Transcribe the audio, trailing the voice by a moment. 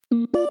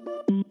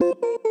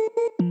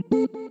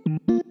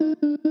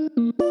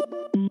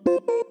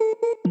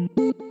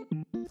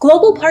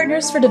Global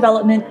Partners for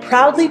Development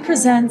proudly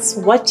presents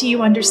What Do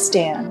You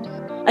Understand?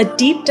 A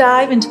deep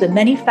dive into the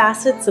many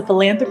facets of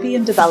philanthropy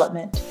and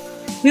development.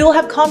 We will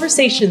have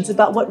conversations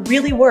about what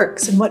really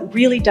works and what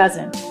really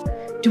doesn't.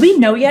 Do we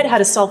know yet how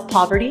to solve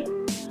poverty?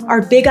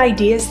 Are big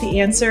ideas the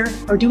answer,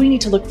 or do we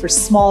need to look for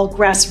small,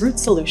 grassroots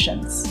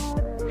solutions?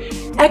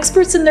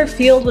 Experts in their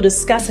field will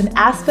discuss an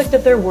aspect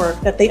of their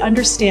work that they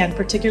understand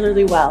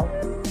particularly well.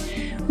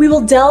 We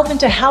will delve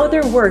into how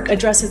their work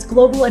addresses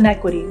global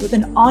inequity with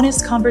an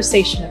honest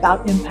conversation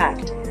about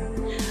impact.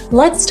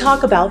 Let's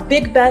talk about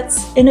big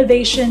bets,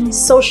 innovation,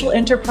 social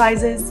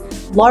enterprises,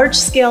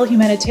 large-scale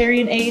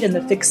humanitarian aid, and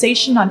the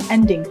fixation on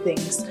ending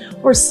things,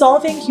 or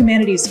solving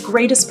humanity's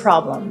greatest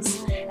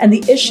problems, and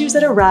the issues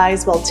that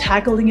arise while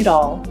tackling it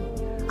all.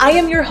 I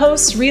am your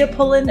host, Rhea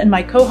Pullen, and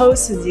my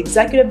co-host is the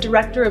Executive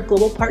Director of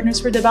Global Partners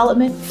for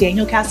Development,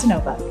 Daniel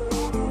Casanova.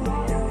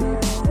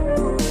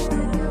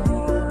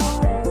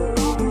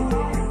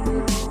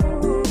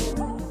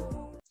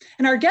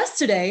 And our guest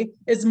today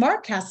is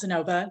Mark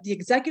Casanova, the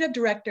Executive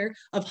Director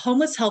of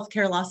Homeless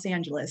Healthcare Los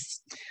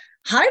Angeles.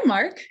 Hi,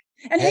 Mark.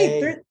 And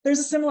hey, there's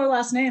a similar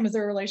last name. Is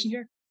there a relation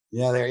here?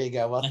 Yeah, there you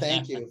go. Well,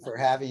 thank you for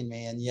having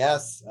me. And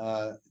yes,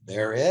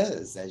 there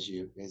is, as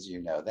you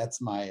know.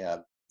 That's my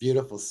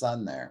beautiful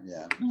son there.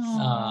 Yeah.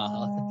 Oh,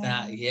 look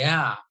at that.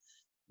 Yeah.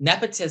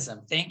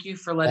 Nepotism. Thank you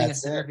for letting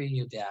us interview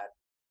you, Dad.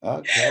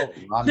 Okay.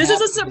 Well, this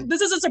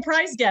is a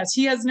surprise guest.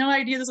 He has no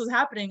idea this was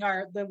happening.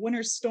 The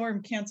winter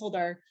storm canceled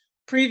our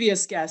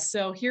previous guest.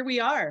 So here we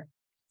are.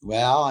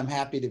 Well, I'm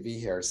happy to be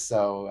here.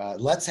 So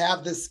let's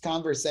have this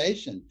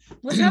conversation.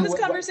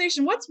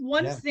 What's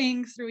one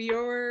thing through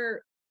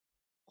your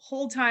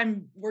whole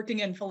time working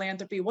in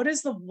philanthropy? What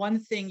is the one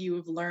thing you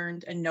have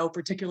learned and know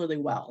particularly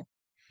well?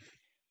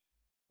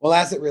 Well,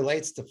 as it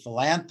relates to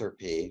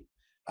philanthropy,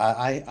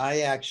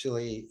 I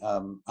actually,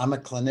 I'm a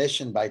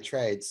clinician by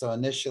trade. So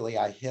initially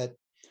I hit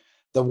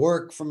the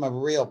work from a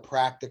real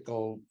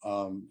practical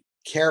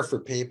care for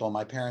people.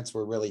 My parents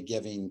were really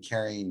giving,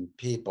 caring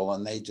people,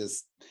 and they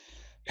just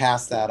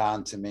passed that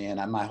on to me.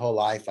 And my whole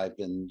life, I've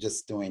been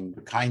just doing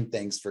kind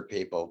things for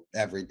people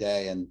every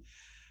day. And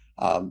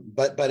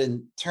but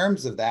in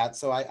terms of that,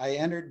 so I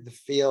entered the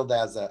field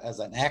as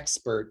an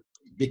expert,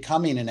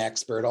 becoming an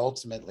expert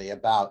ultimately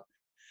about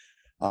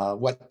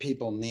what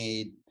people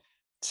need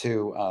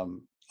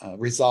to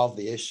resolve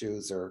the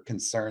issues or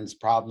concerns,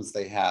 problems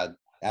they had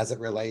as it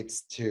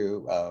relates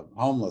to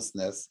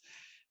homelessness.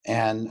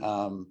 And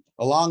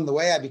along the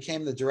way, I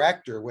became the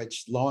director,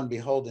 which lo and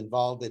behold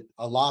involved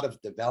a lot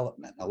of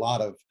development, a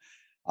lot of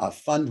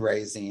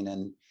fundraising.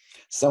 And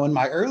so in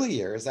my early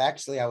years,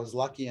 actually, I was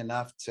lucky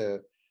enough to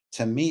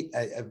meet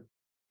a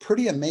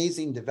pretty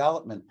amazing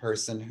development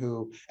person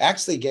who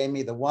actually gave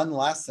me the one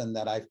lesson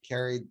that I've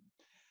carried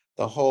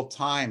the whole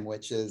time,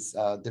 which is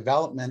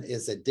development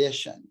is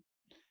addition.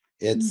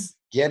 It's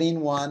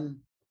getting one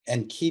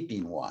and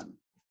keeping one.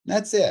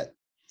 That's it.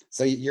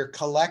 So you're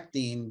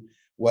collecting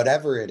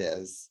whatever it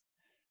is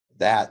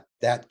that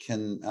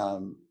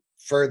can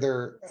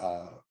further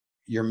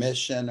your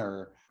mission,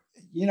 or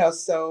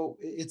so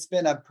it's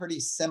been a pretty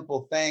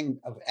simple thing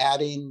of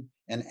adding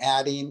and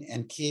adding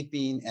and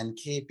keeping,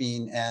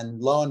 and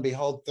lo and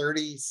behold,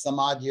 30 some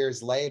odd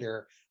years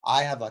later,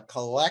 I have a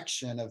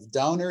collection of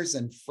donors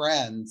and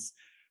friends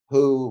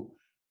who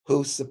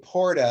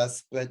support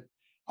us. But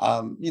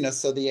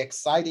so the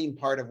exciting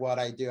part of what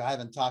I do, I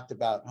haven't talked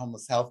about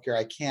homeless healthcare.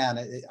 I can.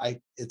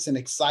 It's an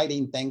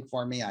exciting thing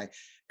for me. I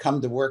come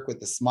to work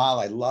with a smile.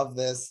 I love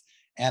this.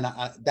 And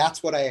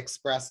that's what I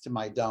express to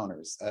my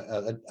donors,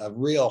 a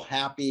real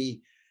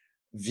happy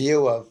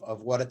view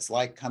of what it's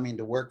like coming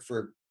to work for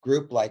a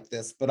group like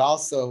this, but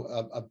also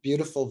a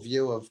beautiful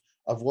view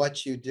of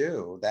what you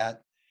do,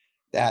 that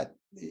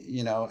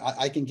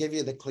I can give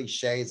you the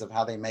cliches of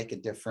how they make a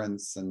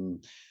difference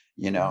and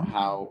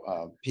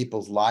how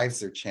people's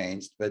lives are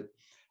changed, but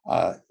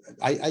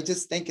I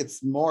just think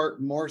it's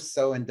more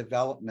so in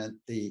development,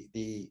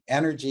 the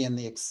energy and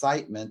the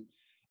excitement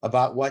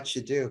about what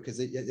you do, because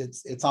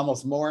it's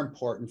almost more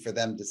important for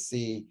them to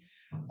see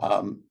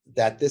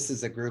that this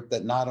is a group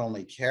that not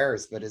only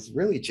cares but is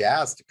really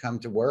jazzed to come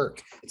to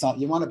work.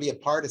 You want to be a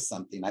part of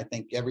something. I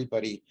think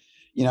everybody,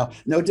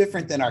 no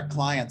different than our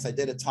clients. I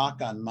did a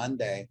talk on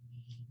Monday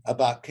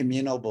about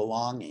communal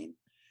belonging.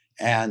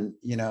 And,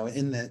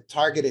 in the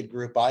targeted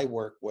group I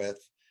work with,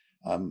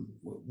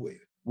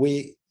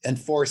 we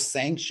enforce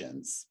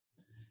sanctions.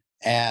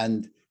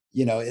 And,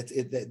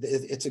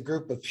 it's a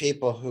group of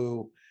people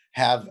who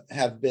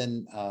have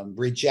been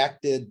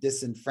rejected,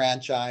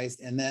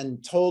 disenfranchised, and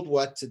then told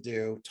what to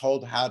do,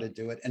 told how to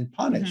do it, and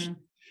punished.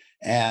 Mm-hmm.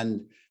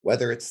 And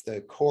whether it's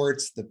the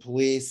courts, the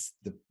police,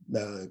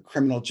 the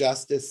criminal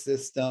justice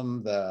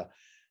system,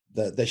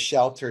 the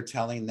shelter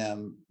telling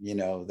them,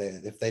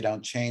 if they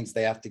don't change,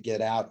 they have to get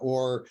out,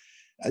 or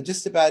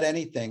just about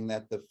anything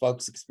that the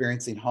folks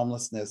experiencing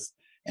homelessness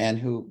and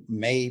who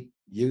may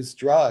use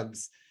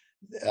drugs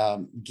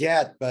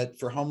get. But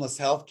for homeless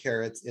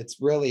healthcare, it's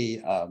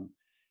really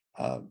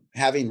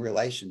having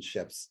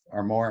relationships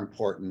are more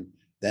important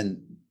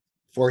than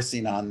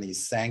forcing on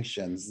these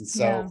sanctions. And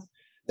so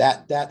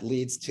that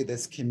leads to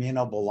this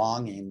communal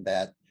belonging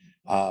that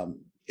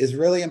is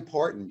really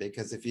important,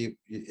 because if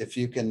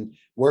you can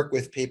work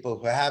with people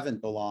who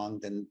haven't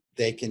belonged, then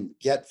they can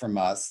get from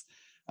us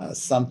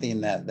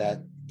something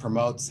that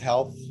promotes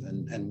health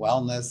and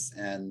wellness.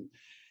 And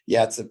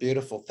yeah, it's a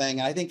beautiful thing.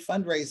 And I think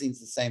fundraising is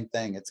the same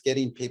thing. It's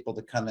getting people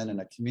to come in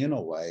a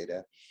communal way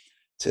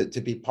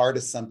to be part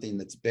of something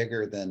that's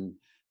bigger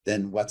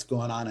than what's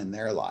going on in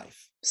their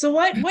life. So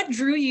what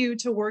drew you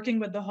to working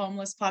with the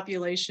homeless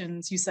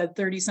populations? You said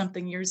 30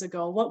 something years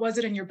ago. What was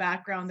it in your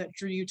background that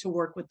drew you to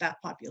work with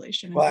that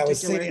population in Well, I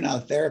was particular? sitting on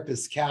a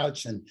therapist's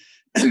couch and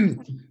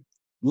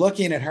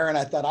looking at her, and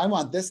I thought, I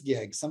want this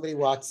gig. Somebody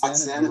walks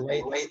in and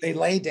they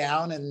lay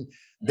down and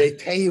they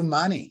pay you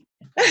money.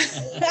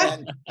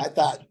 And I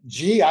thought,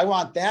 gee, I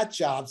want that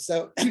job.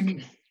 So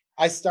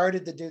I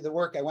started to do the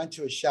work. I went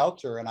to a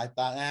shelter and I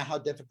thought, how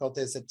difficult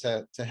is it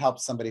to help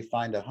somebody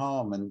find a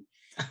home? And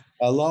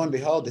lo and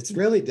behold, it's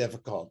really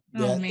difficult.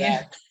 Oh,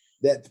 man.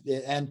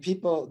 And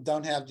people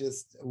don't have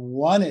just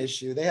one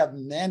issue, they have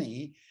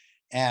many,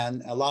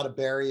 and a lot of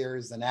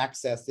barriers and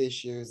access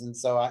issues. And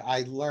so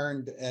I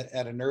learned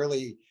at an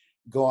early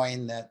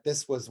going that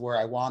this was where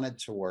I wanted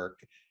to work.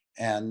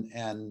 And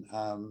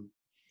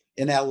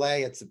in LA,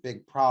 it's a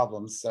big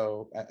problem.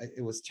 So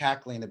it was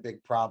tackling a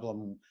big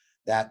problem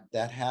that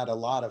had a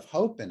lot of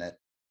hope in it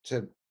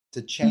to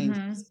change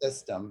the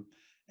system,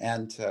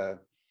 and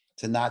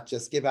to not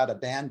just give out a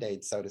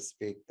Band-Aid, so to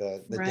speak,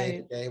 the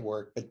day-to-day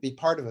work, but be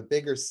part of a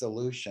bigger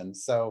solution.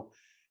 So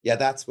yeah,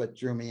 that's what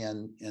drew me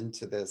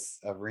into this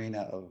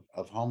arena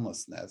of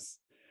homelessness.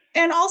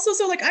 And also,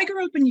 so like I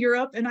grew up in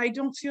Europe and I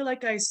don't feel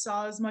like I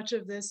saw as much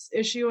of this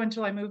issue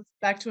until I moved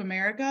back to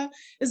America.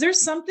 Is there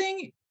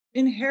something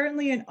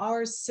inherently in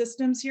our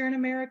systems here in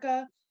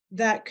America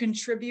that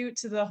contribute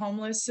to the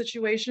homeless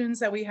situations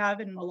that we have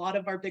in a lot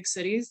of our big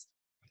cities?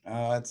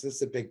 It's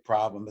just a big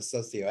problem, the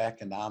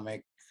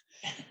socioeconomic,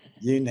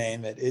 you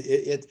name it.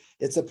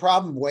 It's a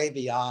problem way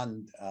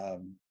beyond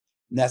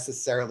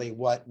necessarily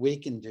what we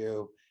can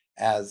do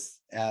as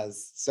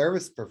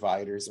service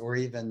providers, or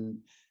even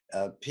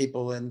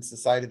people in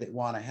society that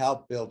want to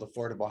help build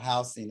affordable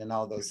housing and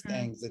all those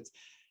things. It's,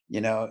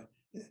 you know,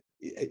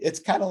 it's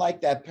kind of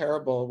like that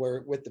parable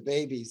where with the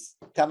babies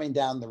coming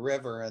down the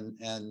river,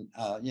 and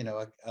you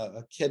know,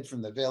 a kid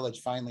from the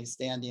village finally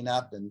standing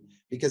up, and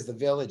because the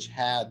village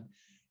had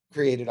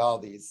created all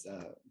these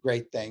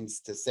great things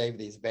to save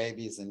these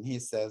babies, and he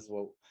says,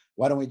 well,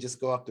 why don't we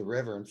just go up the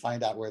river and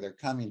find out where they're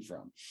coming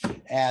from?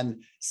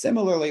 And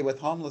similarly with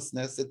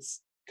homelessness,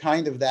 it's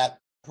kind of that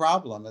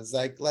problem. It's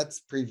like, let's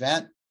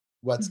prevent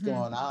what's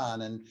going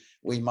on, and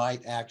we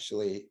might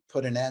actually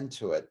put an end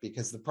to it,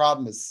 because the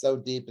problem is so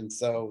deep and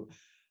so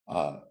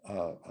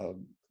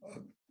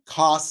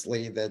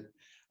costly that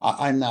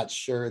I'm not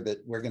sure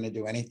that we're going to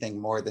do anything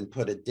more than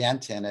put a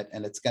dent in it.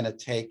 And it's going to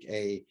take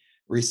a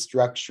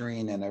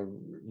restructuring and a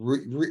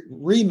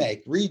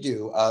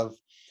redo of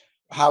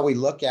how we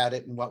look at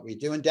it and what we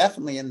do. And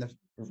definitely in the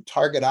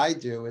target I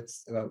do,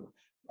 it's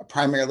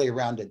primarily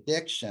around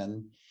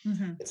addiction.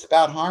 It's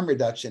about harm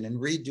reduction and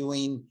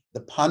redoing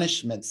the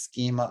punishment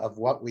schema of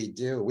what we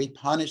do. We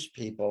punish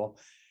people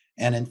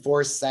and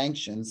enforce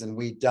sanctions, and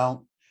we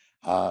don't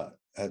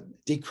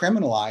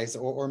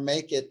decriminalize or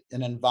make it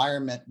an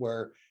environment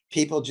where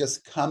people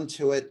just come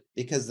to it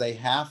because they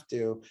have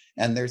to,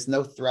 and there's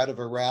no threat of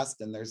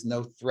arrest, and there's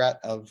no threat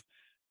of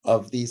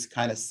these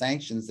kind of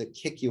sanctions that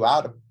kick you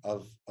out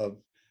of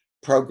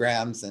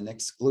programs and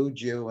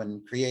exclude you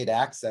and create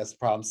access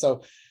problems.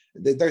 So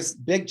there's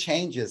big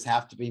changes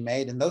have to be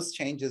made, and those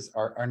changes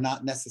are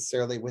not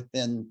necessarily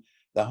within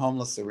the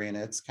homeless arena.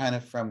 It's kind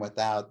of from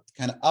without,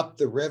 kind of up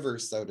the river,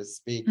 so to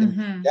speak.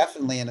 And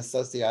definitely in a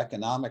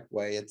socioeconomic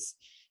way,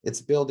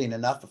 it's building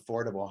enough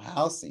affordable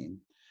housing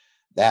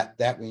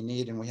that we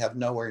need, and we have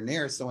nowhere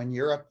near. So in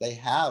Europe, they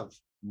have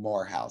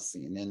more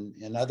housing.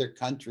 In other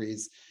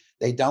countries,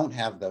 they don't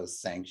have those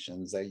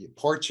sanctions.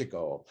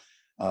 Portugal,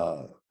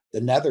 the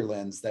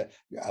Netherlands, that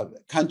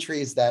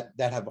countries that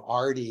have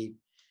already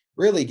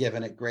really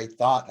given it great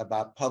thought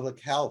about public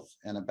health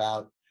and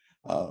about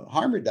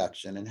harm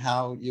reduction and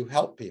how you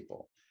help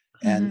people,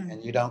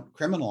 and you don't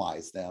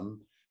criminalize them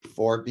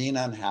for being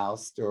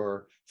unhoused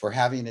or for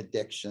having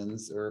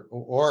addictions,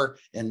 or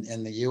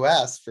in the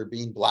US for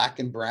being Black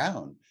and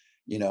brown,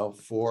 you know,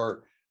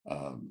 for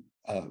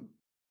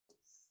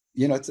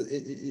you know,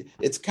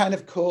 it's kind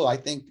of cool. I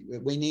think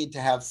we need to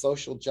have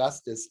social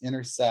justice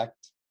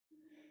intersect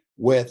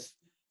with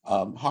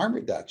harm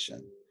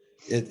reduction.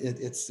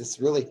 It's this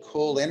really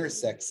cool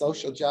intersect,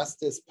 social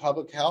justice,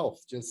 public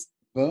health, just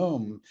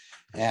boom.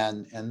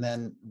 And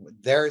then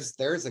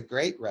there's a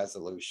great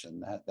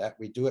resolution that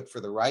we do it for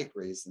the right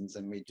reasons,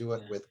 and we do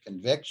it with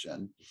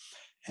conviction,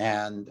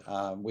 and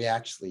we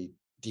actually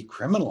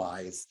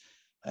decriminalize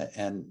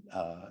and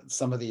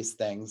some of these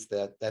things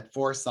that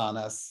force on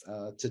us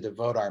to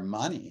devote our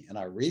money and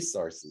our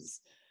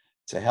resources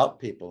to help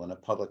people in a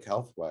public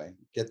health way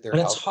get their But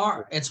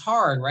health. it's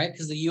hard, right?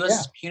 Because the US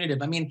is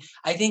punitive. I mean,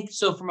 I think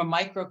so from a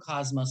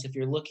microcosmos, if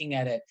you're looking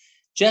at it,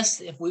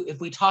 just if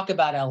we talk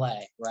about LA,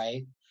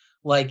 right?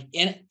 like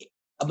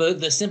about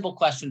the simple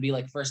question would be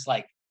like, first,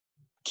 like,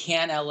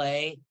 can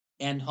LA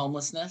end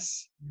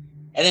homelessness?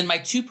 And then my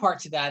two part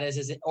to that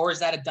is it, or is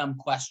that a dumb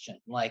question?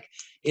 Like,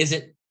 is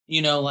it,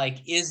 like,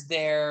 is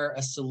there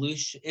a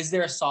solution? Is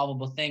there a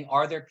solvable thing?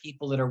 Are there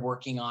people that are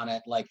working on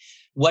it? Like,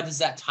 what does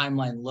that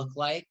timeline look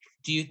like?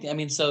 Do you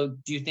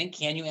think,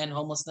 can you end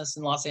homelessness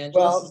in Los Angeles?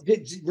 Well,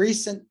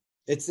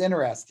 it's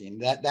interesting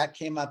that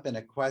came up in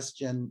a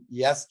question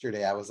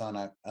yesterday. I was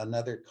on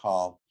another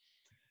call.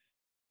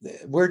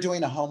 We're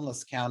doing a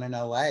homeless count in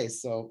LA.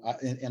 So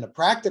in a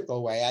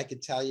practical way, I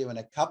could tell you in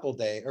a couple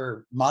days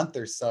or month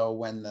or so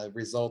when the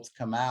results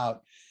come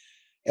out,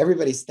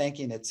 everybody's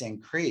thinking it's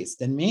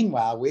increased. And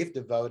meanwhile, we've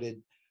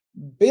devoted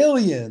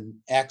billion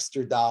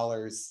extra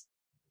dollars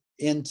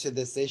into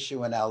this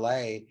issue in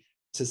LA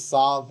to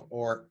solve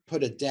or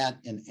put a dent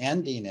in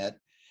ending it.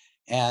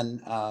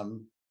 And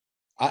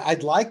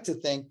I'd like to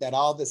think that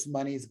all this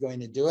money is going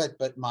to do it,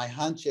 but my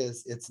hunch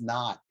is it's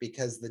not,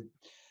 because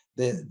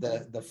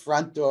the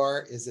front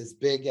door is as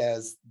big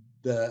as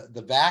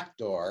the back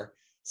door,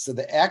 so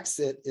the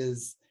exit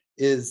is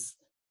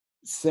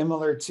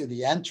similar to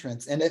the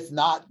entrance, and if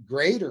not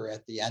greater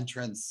at the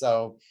entrance.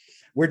 So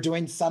we're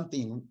doing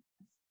something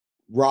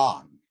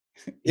wrong.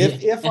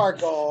 If our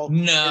goal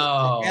is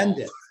to end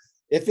it,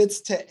 if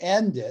it's to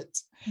end it,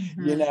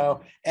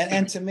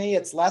 and to me,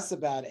 it's less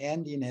about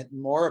ending it,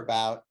 more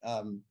about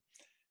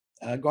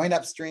going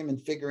upstream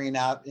and figuring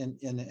out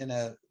in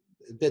a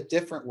bit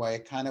different way,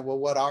 kind of, well,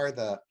 what are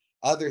the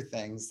other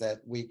things that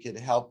we could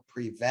help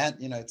prevent?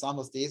 It's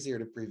almost easier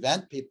to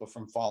prevent people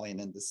from falling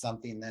into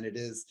something than it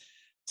is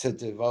to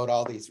devote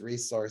all these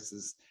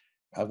resources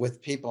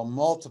with people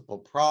multiple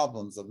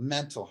problems of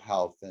mental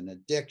health and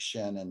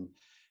addiction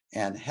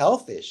and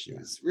health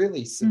issues,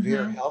 really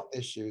severe health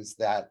issues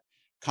that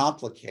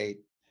complicate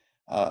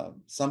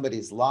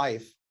somebody's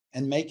life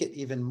and make it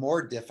even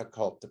more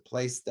difficult to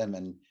place them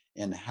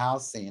in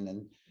housing.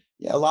 And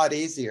a lot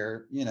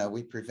easier,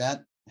 we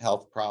prevent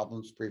health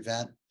problems,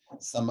 prevent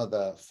some of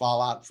the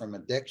fallout from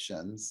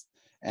addictions,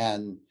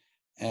 and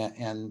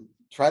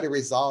try to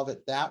resolve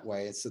it that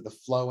way. So the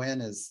flow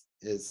in is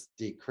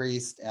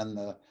decreased and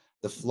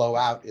the flow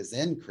out is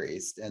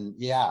increased. And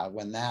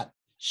when that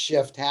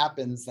shift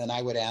happens, then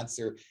I would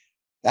answer,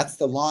 that's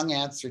the long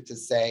answer to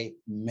say,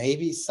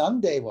 maybe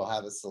someday we'll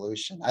have a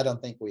solution. I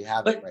don't think we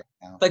have it right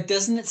now. But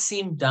doesn't it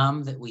seem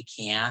dumb that we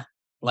can't?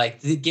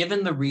 Like,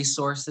 given the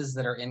resources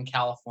that are in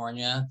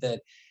California, that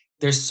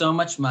there's so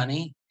much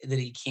money that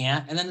he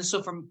can't. And then,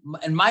 so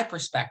in my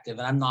perspective,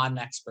 and I'm not an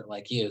expert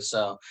like you,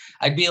 so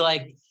I'd be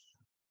like,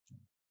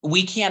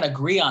 we can't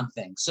agree on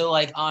things. So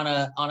like on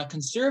a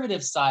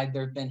conservative side,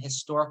 there have been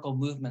historical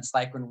movements,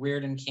 like when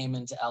Reardon came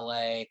into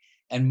LA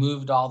and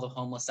moved all the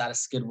homeless out of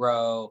Skid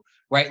Row,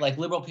 right? Like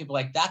liberal people,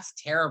 like, that's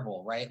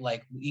terrible, right?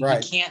 Like we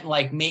can't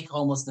like make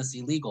homelessness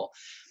illegal.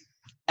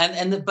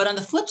 But on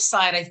the flip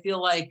side, I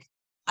feel like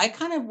I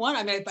kind of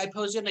want, I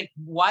pose you, like,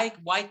 why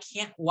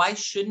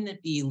shouldn't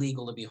it be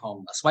illegal to be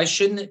homeless? Why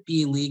shouldn't it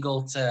be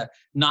illegal to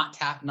not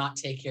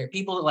take care of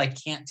people that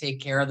like can't take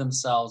care of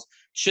themselves?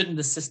 Shouldn't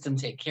the system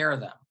take care of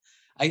them?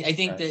 I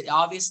think that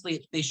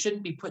obviously they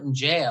shouldn't be put in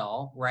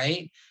jail,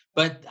 right?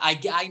 But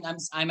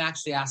I'm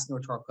actually asking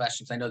rhetorical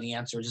questions. I know the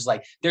answer is just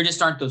like, there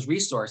just aren't those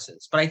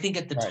resources. But I think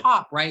at the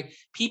top, right,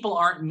 people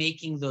aren't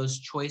making those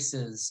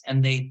choices,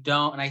 and they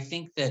don't. And I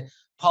think that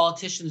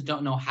politicians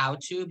don't know how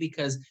to,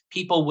 because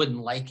people wouldn't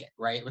like it,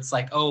 right? It's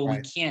like, oh,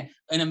 we can't,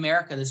 in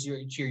America, this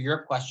is to your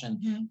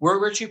question,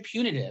 we're too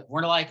punitive.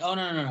 We're like, oh,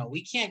 no,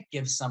 we can't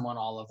give someone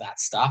all of that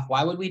stuff.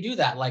 Why would we do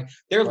that? Like,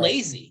 they're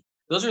lazy.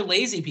 Those are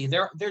lazy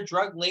people. They're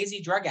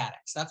lazy drug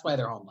addicts. That's why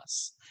they're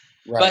homeless.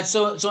 But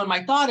so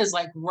my thought is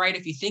like, right,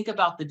 if you think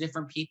about the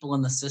different people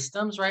in the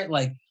systems, right,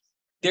 like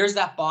there's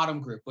that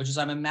bottom group, which is,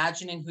 I'm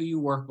imagining who you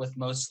work with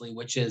mostly,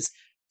 which is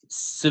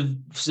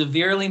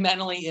severely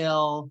mentally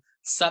ill,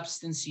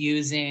 substance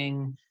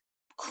using,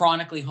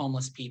 chronically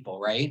homeless people,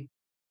 right?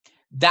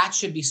 That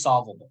should be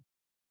solvable.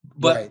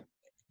 But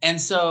and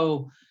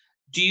so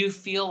do you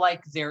feel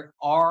like there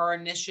are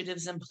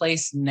initiatives in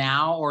place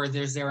now, or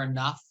is there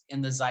enough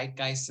in the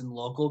zeitgeist and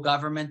local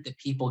government that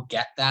people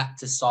get that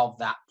to solve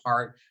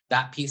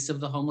that piece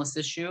of the homeless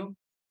issue?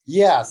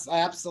 Yes,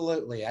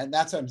 absolutely. And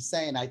that's what I'm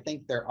saying. I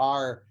think there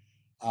are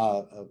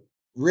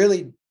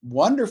really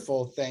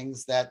wonderful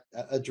things that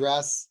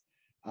address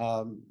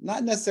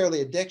not necessarily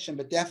addiction,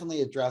 but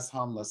definitely address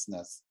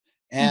homelessness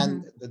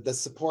and the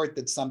support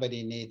that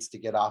somebody needs to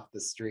get off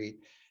the street,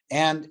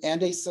 and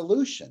a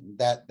solution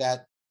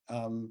that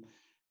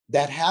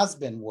has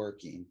been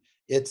working.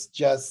 It's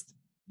just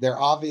there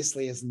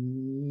obviously is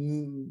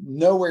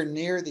nowhere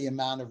near the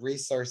amount of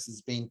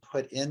resources being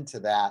put into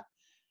that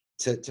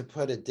to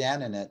put a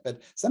dent in it.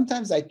 But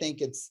sometimes I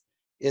think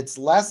it's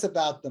less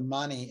about the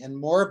money and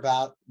more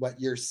about what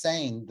you're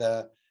saying,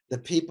 the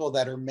people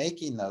that are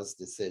making those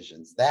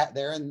decisions. That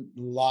therein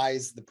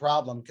lies the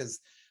problem, because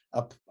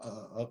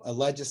a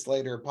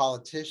legislator, a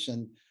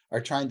politician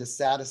are trying to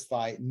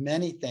satisfy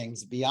many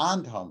things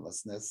beyond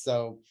homelessness.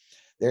 So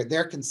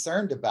they're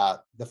concerned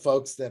about the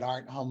folks that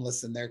aren't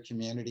homeless in their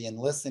community and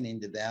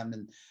listening to them.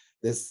 And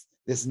this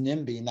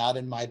NIMBY, not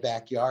in my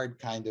backyard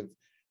kind of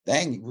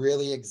thing,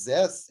 really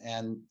exists.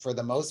 And for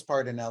the most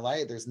part in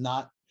LA, there's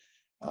not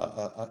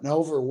an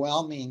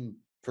overwhelming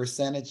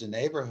percentage of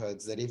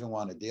neighborhoods that even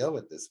want to deal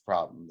with this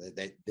problem.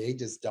 They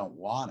just don't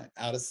want it.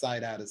 Out of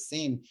sight, out of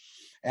seen.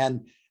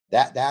 And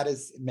that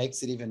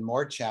makes it even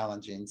more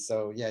challenging.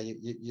 So yeah,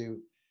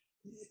 you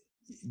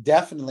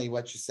definitely,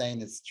 what you're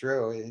saying is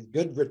true. A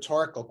good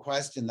rhetorical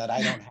question that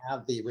I don't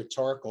have the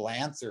rhetorical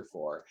answer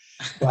for,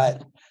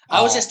 but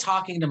I was just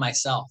talking to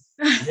myself.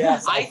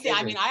 Yes,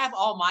 I mean, I have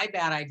all my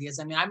bad ideas.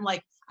 I mean,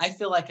 I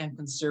feel like I'm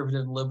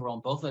conservative and liberal,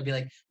 and both of them. I'd be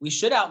like, we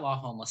should outlaw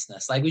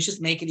homelessness. Like, we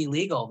should make it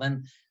illegal.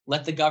 Then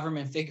let the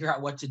government figure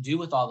out what to do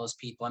with all those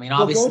people. I mean,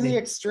 obviously, go to the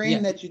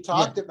extreme that you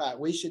talked about.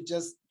 We should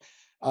just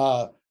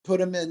put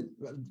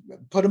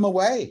them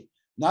away.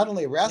 Not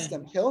only arrest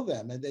them, kill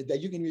them, and that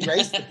you can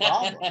erase the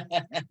problem.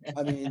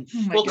 I mean,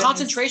 well,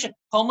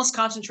 homeless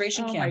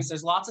concentration camps.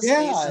 There's lots of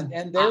space.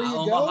 And there you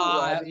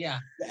Omaha, go.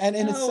 And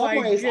in some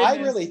ways, I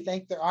really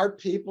think there are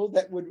people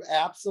that would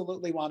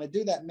absolutely want to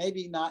do that.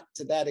 Maybe not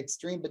to that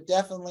extreme, but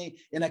definitely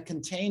in a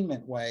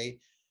containment way,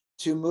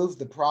 to move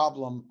the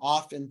problem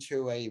off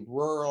into a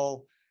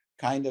rural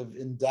kind of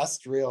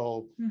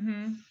industrial.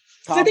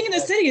 So I think in the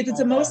city,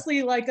 it's a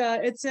mostly like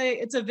it's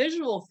a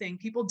visual thing.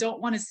 People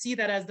don't want to see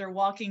that as they're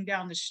walking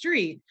down the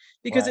street,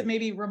 because it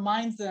maybe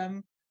reminds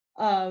them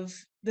of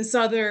this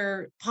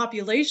other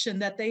population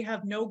that they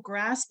have no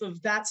grasp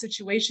of that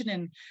situation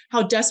and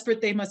how desperate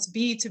they must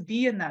be to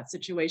be in that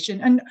situation.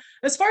 And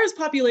as far as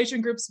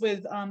population groups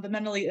with the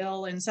mentally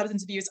ill and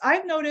substance abuse,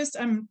 I've noticed,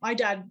 my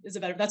dad is a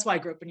veteran. That's why I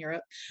grew up in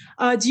Europe.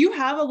 Do you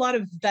have a lot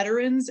of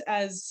veterans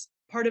as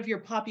part of your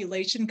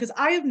population? Because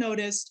I have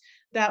noticed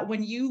that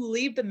when you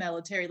leave the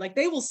military, like,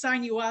 they will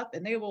sign you up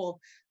and they will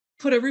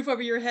put a roof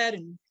over your head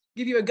and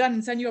give you a gun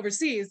and send you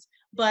overseas.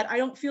 But I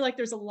don't feel like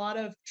there's a lot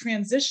of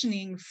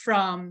transitioning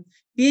from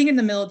being in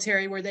the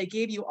military, where they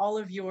gave you all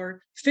of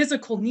your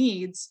physical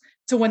needs,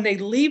 to when they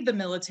leave the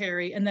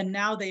military and then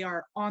now they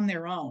are on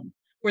their own,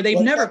 where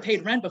they've never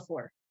paid rent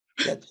before.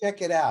 Yeah,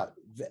 check it out.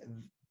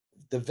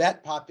 The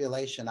vet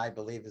population, I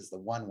believe, is the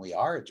one we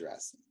are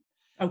addressing.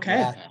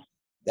 Okay.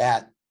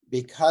 That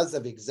because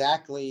of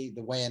exactly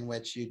the way in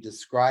which you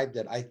described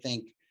it, I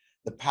think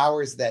the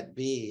powers that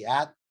be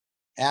at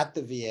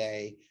the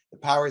VA, the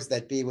powers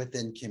that be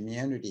within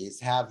communities,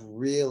 have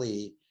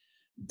really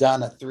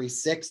done a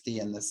 360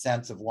 in the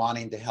sense of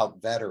wanting to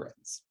help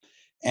veterans.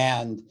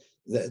 And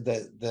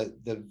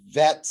the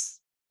vets,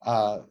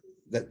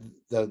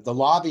 the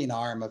lobbying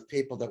arm of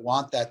people that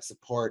want that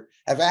support,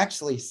 have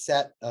actually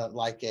set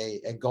like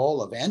a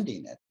goal of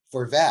ending it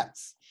for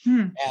vets.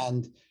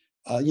 And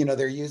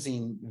they're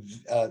using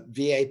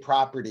VA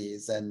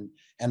properties and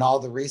all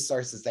the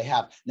resources they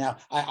have. Now,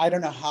 I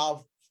don't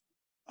know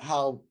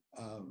how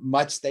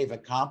much they've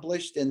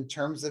accomplished in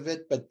terms of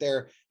it, but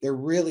there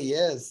really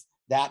is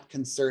that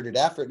concerted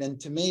effort. And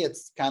to me,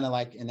 it's kind of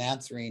like, in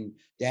answering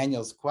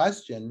Daniel's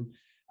question,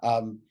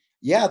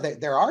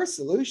 there are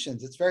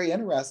solutions. It's very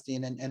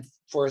interesting, and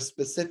for a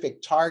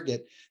specific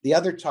target. The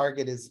other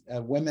target is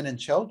women and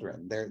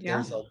children.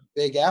 There's a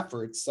big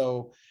effort.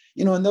 So,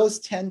 and those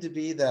tend to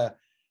be the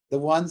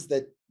ones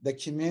that the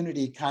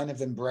community kind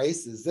of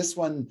embraces. This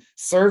one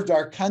served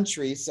our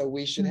country, so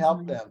we should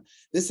help them.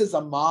 This is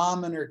a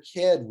mom and her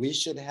kid, we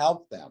should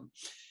help them.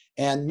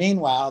 And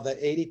meanwhile, the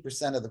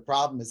 80% of the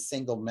problem is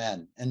single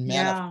men, and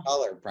men of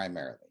color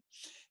primarily.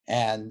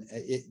 And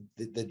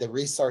the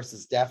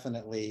resources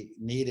definitely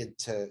needed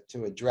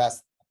to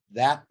address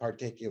that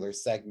particular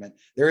segment.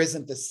 There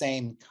isn't the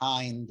same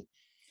kind,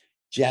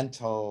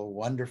 gentle,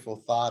 wonderful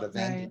thought of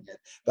ending it.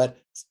 But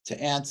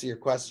to answer your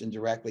question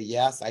directly,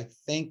 yes, I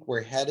think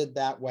we're headed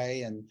that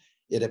way, and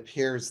it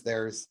appears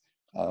there's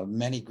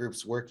many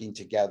groups working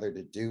together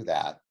to do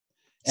that.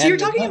 So you're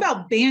talking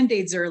about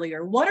Band-Aids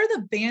earlier. What are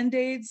the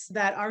Band-Aids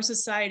that our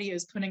society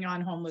is putting on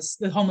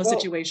the homeless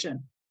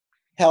situation?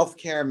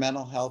 Healthcare,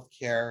 mental health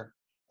care,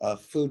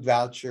 food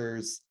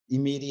vouchers,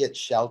 immediate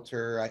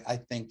shelter. I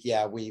think,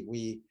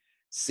 we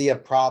see a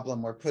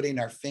problem, we're putting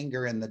our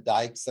finger in the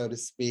dike, so to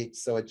speak,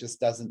 so it just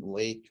doesn't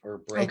leak or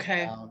break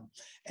down.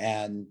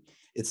 And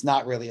it's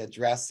not really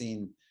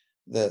addressing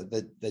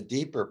the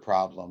deeper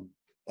problem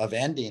of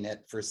ending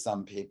it for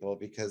some people,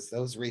 because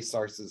those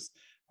resources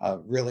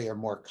really are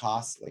more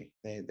costly.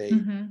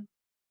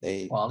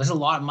 Well, there's a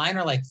lot of mine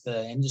are like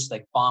just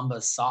like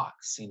Bombas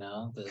socks, There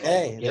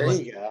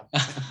you go.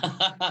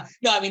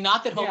 No, I mean,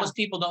 not that homeless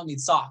people don't need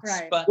socks,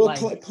 but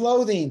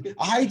clothing,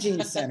 a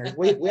hygiene center.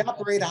 We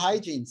operate a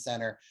hygiene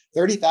center.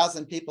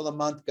 30,000 people a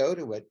month go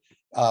to it.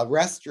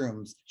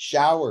 Restrooms,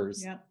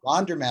 showers,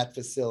 laundromat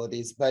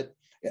facilities, but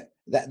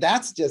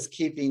that's just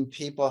keeping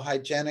people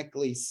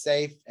hygienically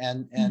safe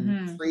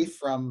and free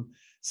from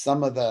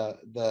some of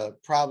the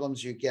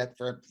problems you get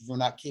for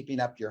not keeping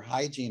up your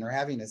hygiene, or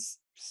having a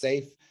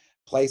safe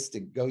place to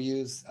go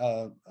use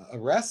a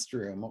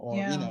restroom,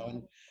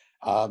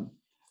 or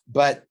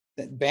but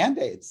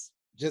Band-Aids,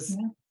 just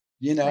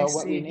I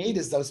What we see. need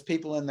is those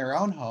people in their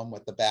own home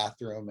with the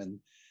bathroom and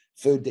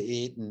food to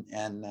eat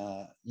and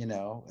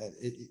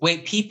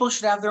Wait, people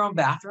should have their own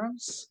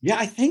bathrooms? yeah,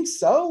 I think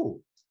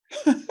so.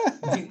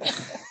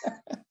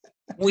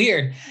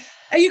 Weird.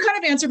 You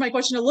kind of answered my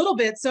question a little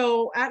bit.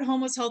 So at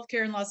Homeless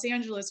Healthcare in Los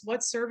Angeles,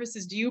 what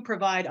services do you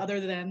provide other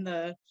than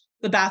the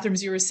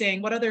bathrooms you were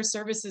saying? What other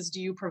services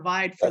do you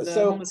provide for the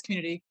So homeless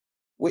community?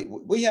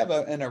 we have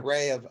an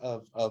array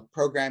of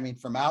programming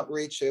from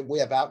outreach. We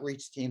have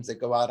outreach teams that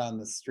go out on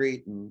the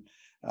street and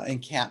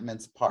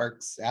encampments,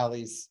 parks,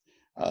 alleys,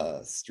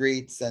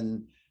 streets,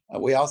 and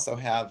we also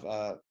have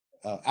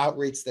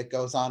outreach that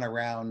goes on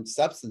around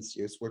substance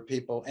use, where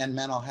people and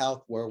mental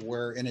health, where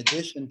we're, in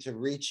addition to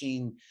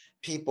reaching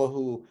people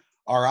who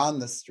are on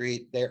the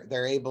street,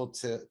 they're able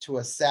to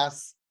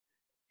assess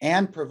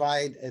and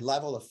provide a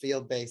level of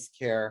field-based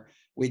care.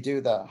 We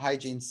do the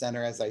hygiene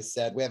center, as I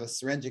said. We have a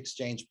syringe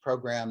exchange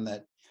program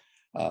that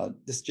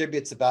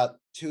distributes about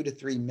 2 to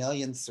 3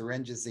 million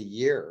syringes a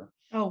year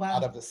Oh, out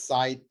wow. of a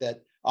site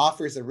that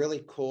offers a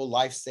really cool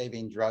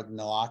life-saving drug,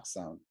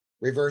 naloxone,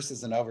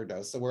 reverses an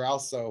overdose. So we're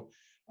also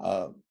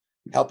uh,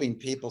 helping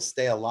people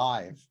stay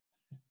alive.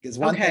 Because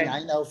one thing Okay.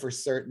 I know for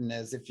certain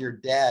is if you're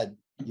dead,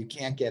 you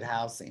can't get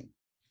housing.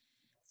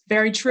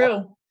 Very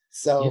true.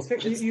 So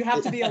You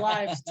have to be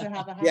alive to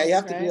have a yeah, you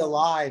house, have to be right?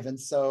 alive. And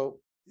so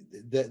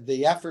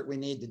the effort we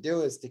need to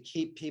do is to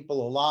keep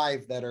people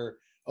alive that are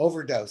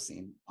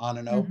overdosing on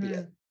an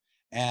opiate. Hmm.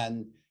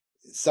 And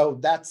so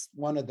that's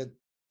one of the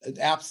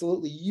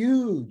absolutely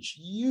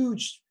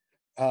huge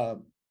uh,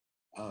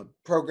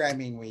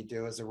 programming we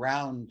do is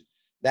around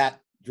that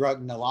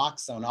drug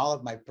naloxone. All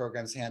of my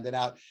programs handed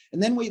out.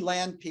 And then we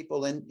land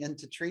people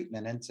into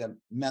treatment, into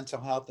mental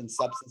health and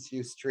substance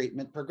use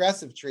treatment,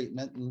 progressive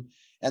treatment.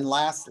 And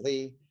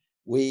lastly,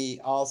 we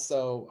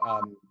also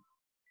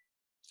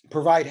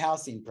provide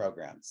housing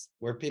programs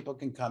where people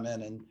can come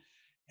in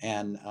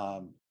and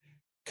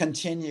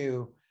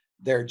continue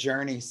their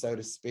journey, so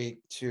to speak,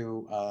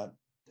 to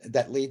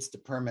that leads to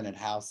permanent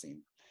housing.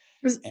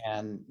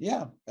 And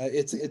yeah,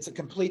 it's a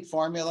complete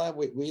formula.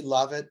 We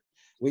love it.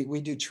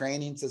 We do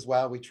trainings as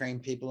well. We train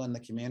people in the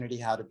community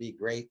how to be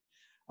great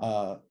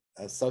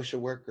social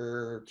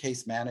worker,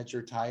 case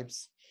manager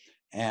types.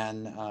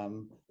 And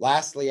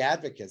lastly,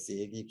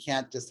 advocacy. You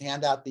can't just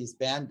hand out these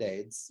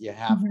band-aids. You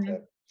have to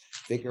Hmm.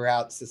 figure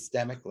out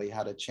systemically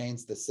how to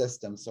change the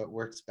system so it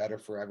works better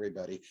for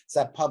everybody. It's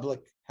that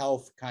public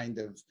health kind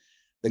of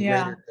the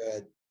Yeah. greater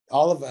good.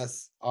 All of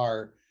us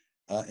are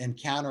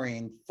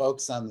encountering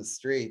folks on the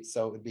street,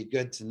 so it would be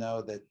good to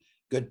know that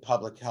good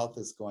public health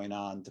is going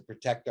on to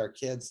protect our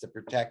kids, to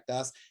protect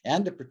us,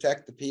 and to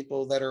protect the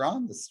people that are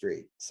on the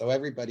street. So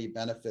everybody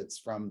benefits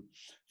from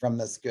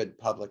this good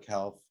public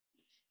health.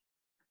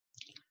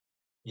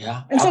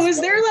 Yeah, And so is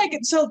absolutely. there like,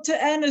 so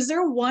to end, is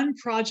there one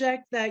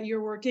project that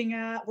you're working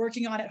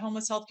on at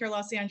Homeless Healthcare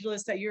Los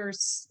Angeles that you're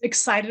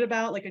excited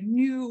about, like a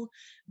new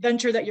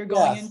venture that you're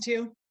going Yes.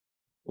 into?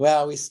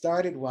 Well, we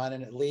started one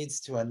and it leads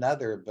to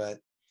another, but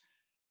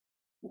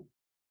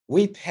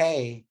we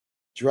pay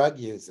drug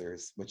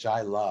users, which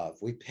I love.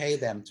 We pay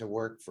them to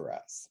work for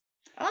us.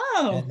 And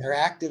Oh, they're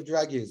active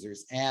drug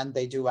users and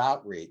they do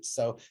outreach.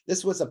 So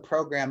this was a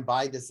program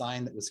by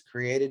design that was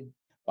created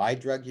by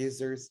drug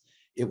users.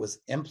 It was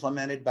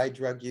implemented by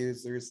drug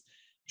users.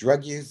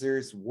 Drug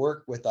users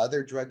work with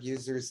other drug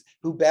users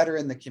who better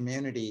in the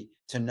community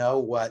to know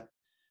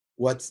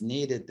what's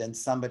needed than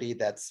somebody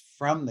that's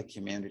from the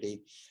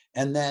community.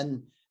 And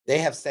then they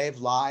have saved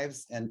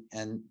lives and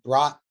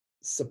brought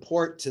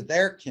support to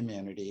their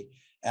community.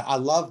 I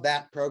love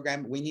that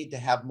program. We need to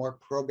have more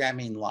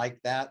programming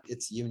like that.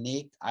 It's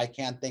unique. I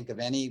can't think of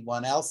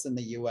anyone else in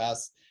the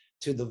US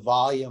to the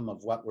volume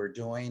of what we're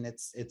doing.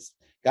 It's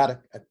got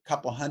a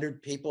couple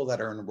hundred people that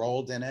are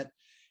enrolled in it,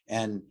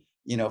 and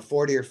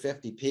 40 or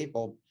 50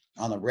 people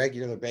on a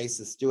regular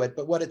basis do it.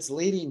 But what it's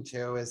leading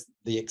to is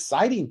the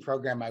exciting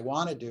program I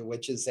want to do,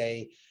 which is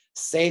a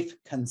safe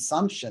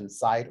consumption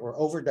site or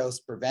overdose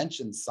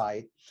prevention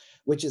site,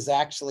 which is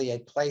actually a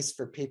place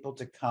for people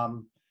to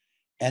come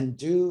and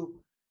do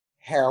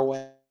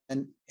heroin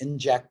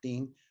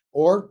injecting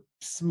or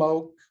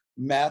smoke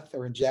meth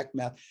or inject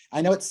meth.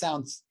 I know it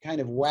sounds kind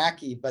of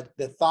wacky, but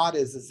the thought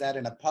is that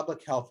in a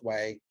public health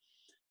way,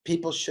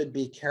 people should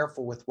be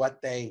careful with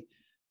what they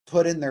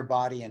put in their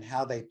body and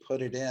how they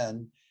put it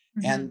in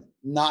hmm. and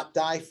not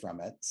die from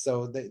it.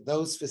 So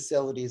those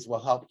facilities will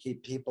help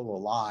keep people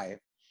alive.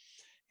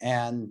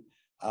 And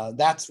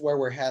that's where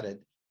we're headed.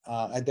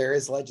 There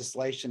is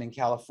legislation in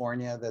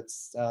California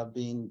that's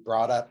being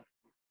brought up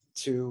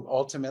to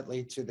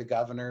ultimately to the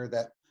governor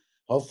that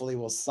hopefully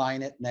will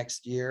sign it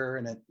next year,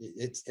 and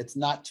it's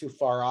not too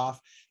far off.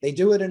 They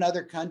do it in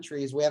other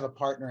countries. We have a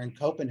partner in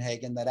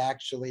Copenhagen that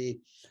actually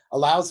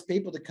allows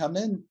people to come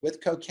in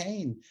with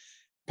cocaine,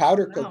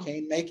 powder Wow.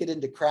 cocaine, make it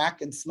into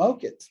crack and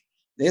smoke it.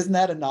 Isn't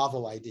that a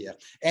novel idea?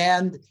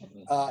 And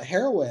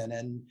heroin,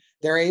 and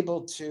they're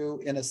able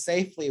to, in a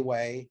safely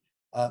way,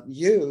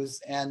 use.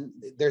 And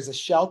there's a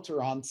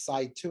shelter on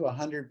site too, a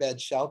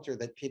 100-bed shelter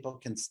that people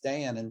can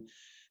stay in. And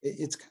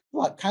it's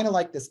kind of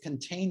like this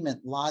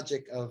containment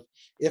logic of,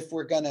 if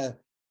we're going to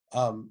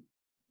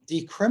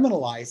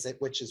decriminalize it,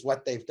 which is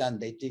what they've done,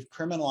 they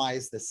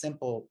decriminalize the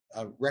simple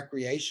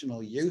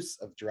recreational use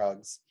of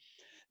drugs,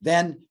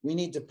 then we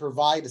need to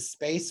provide a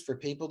space for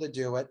people to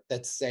do it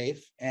that's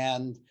safe,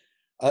 and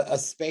a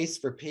space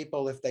for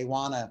people, if they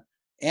want to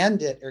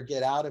end it or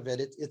get out of it,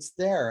 it's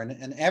there,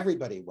 and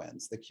everybody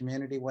wins. The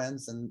community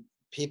wins, and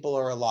people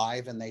are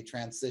alive, and they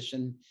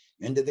transition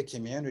into the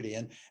community.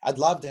 And I'd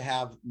love to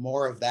have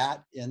more of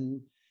that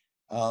in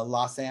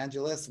Los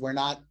Angeles. We're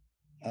not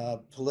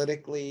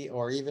politically,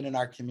 or even in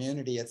our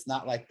community, it's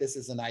not like this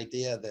is an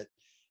idea that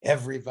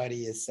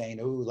everybody is saying,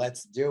 "Oh,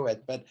 let's do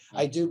it." But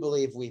I do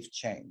believe we've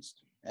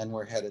changed, and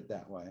we're headed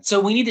that way. So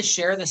we need to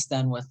share this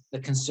then with the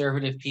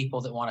conservative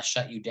people that want to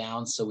shut you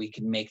down, so we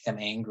can make them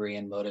angry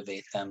and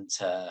motivate them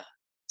to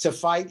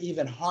fight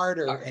even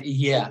harder.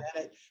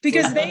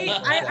 Because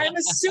I'm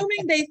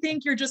assuming they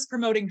think you're just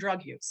promoting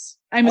drug use.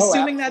 I'm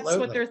assuming that's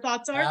what their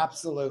thoughts are.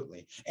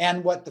 Absolutely.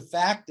 And what the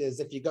fact is,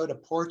 if you go to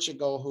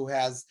Portugal, who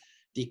has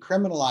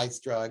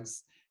decriminalized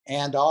drugs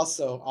and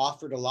also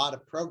offered a lot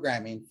of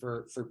programming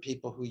for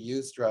people who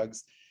use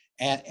drugs,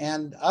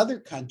 and other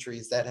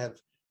countries that have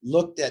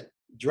looked at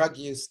drug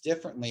use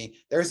differently,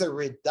 there's a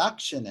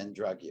reduction in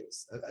drug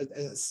use,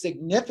 a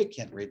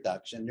significant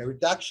reduction, a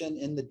reduction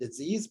in the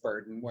disease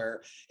burden,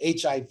 where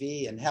HIV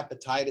and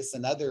hepatitis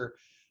and other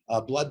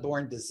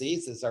bloodborne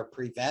diseases are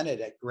prevented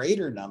at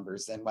greater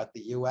numbers than what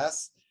the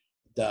US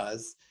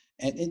does.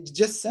 And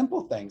just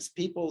simple things,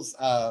 people's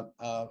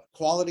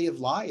quality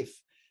of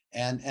life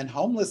and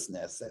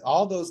homelessness,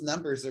 all those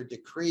numbers are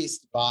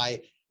decreased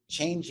by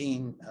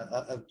changing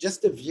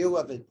just a view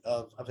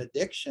of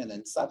addiction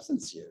and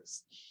substance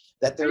use.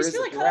 That there I just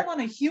feel like kind of on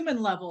a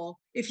human level,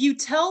 if you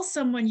tell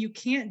someone you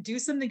can't do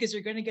something because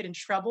you're going to get in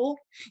trouble,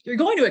 you're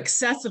going to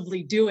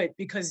excessively do it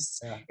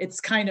because it's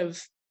kind of,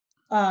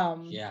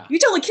 you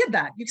tell a kid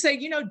that, you say,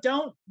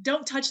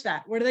 don't touch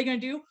that. What are they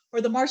going to do?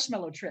 Or the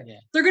marshmallow trick. Yeah.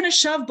 They're going to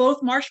shove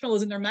both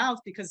marshmallows in their mouth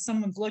because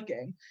someone's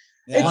looking.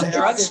 Yeah.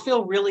 Drugs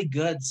feel really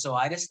good. So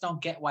I just don't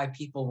get why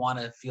people want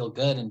to feel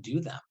good and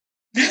do them.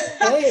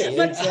 Hey,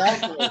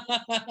 exactly.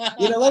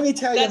 Let me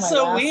tell you, that's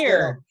so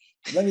weird.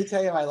 Let me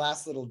tell you my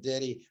last little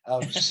ditty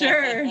of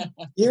sure.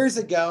 Years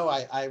ago,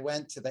 I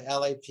went to the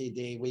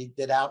LAPD. We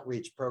did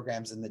outreach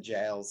programs in the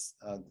jails.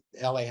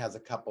 LA has a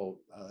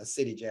couple, a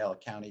city jail, a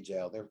county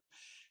jail.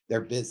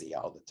 They're busy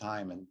all the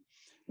time. And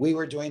we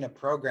were doing a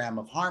program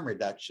of harm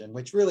reduction,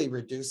 which really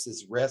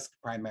reduces risk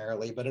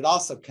primarily, but it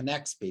also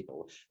connects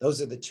people.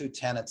 Those are the two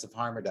tenets of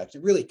harm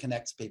reduction. It really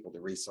connects people to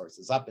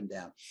resources up and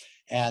down.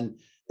 And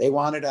they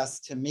wanted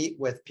us to meet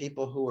with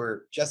people who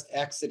were just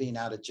exiting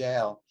out of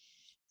jail.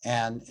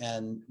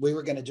 And we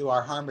were going to do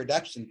our harm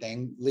reduction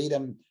thing, lead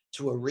them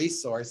to a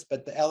resource.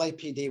 But the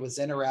LAPD was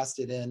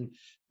interested in,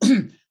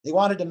 they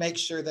wanted to make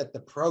sure that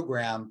the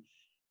program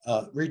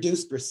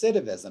reduced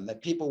recidivism,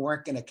 that people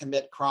weren't going to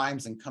commit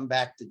crimes and come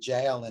back to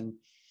jail. And,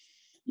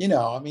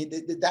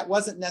 that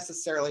wasn't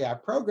necessarily our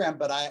program.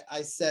 But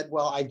I said,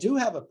 well, I do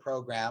have a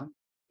program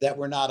that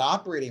we're not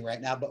operating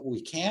right now, but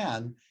we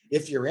can,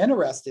 if you're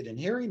interested in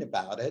hearing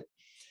about it,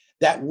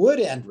 that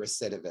would end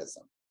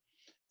recidivism.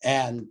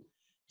 And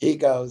he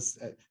goes,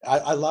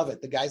 I love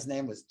it. The guy's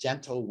name was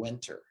Gentle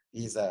Winter.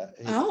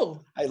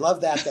 I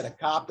love that a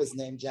cop is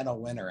named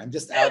Gentle Winter. I'm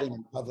just outing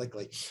him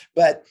publicly.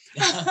 But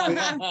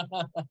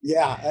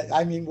yeah,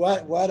 I mean,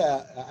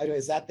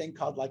 is that thing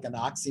called like an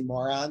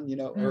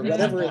oxymoron, or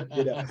whatever,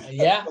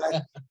 Yeah.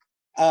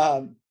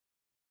 But,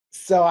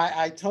 so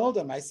I told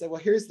him, I said, well,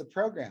 here's the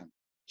program.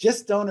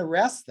 Just don't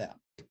arrest them.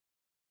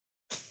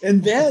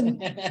 And then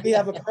we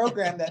have a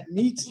program that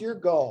meets your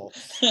goal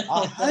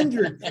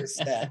 100%, and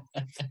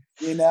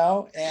it's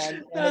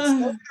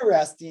so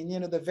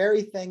interesting, the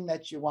very thing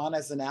that you want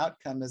as an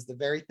outcome is the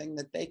very thing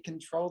that they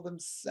control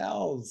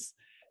themselves.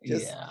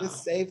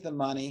 Just save the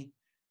money.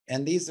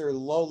 And these are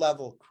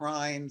low-level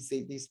crimes.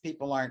 These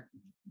people aren't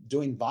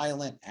doing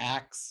violent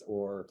acts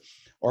or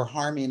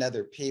harming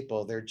other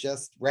people. They're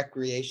just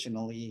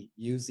recreationally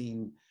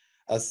using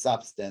a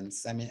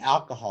substance. I mean,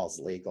 alcohol's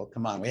legal.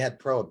 Come on, we had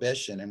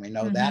prohibition, and we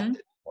know that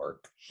didn't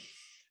work.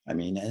 I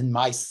mean, and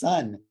my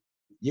son,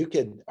 you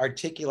could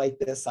articulate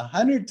this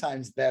 100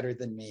 times better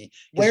than me.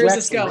 Where is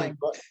this going?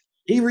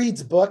 He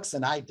reads books,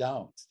 and I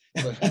don't.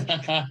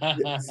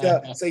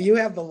 So you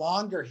have the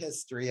longer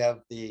history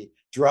of the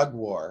drug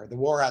war, the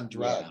war on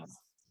drugs.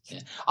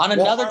 Yeah. On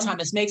another time,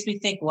 this makes me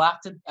think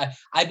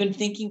I've been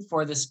thinking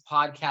for this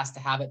podcast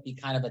to have it be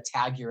kind of a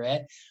tag your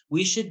it.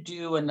 We should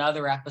do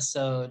another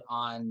episode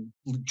on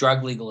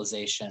drug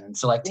legalization. And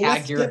so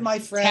tag your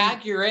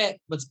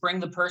it. Let's bring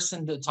the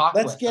person to talk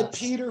with us. Let's get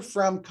Peter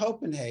from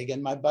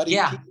Copenhagen, my buddy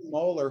Peter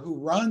Moeller, who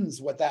runs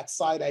that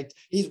site.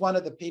 He's one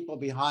of the people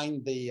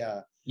behind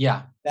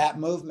that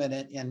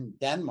movement in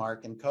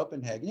Denmark and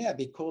Copenhagen. Yeah, it'd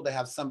be cool to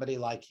have somebody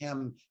like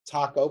him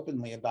talk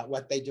openly about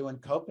what they do in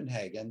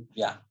Copenhagen.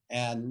 Yeah.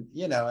 And,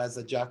 as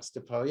a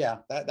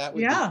juxtapose, that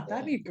would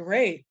that'd be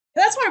great.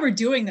 That's why we're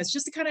doing this,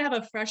 just to kind of have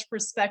a fresh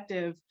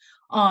perspective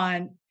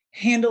on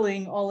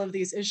handling all of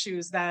these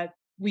issues that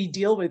we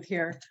deal with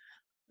here.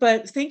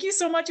 But thank you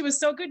so much. It was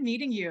so good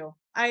meeting you.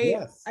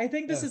 Yes. I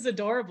think this Yes. is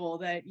adorable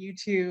that you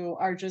two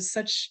are just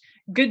such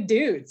good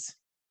dudes.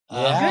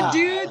 Yeah.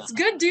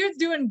 Good dudes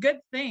doing good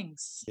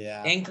things.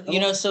 Yeah.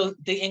 And so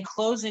in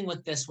closing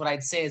with this, what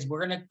I'd say is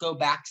we're going to go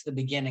back to the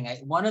beginning.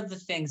 One of the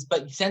things,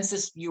 but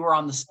since you were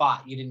on the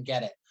spot, you didn't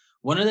get it.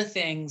 One of the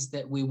things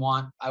that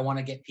I want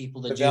to get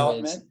people to do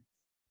is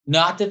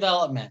not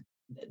development,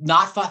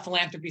 not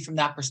philanthropy from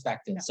that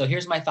perspective. No. So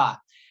here's my thought.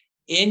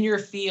 In your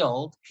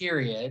field,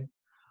 period,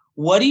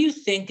 what do you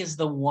think is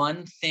the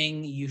one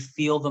thing you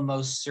feel the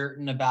most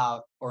certain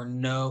about or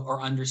know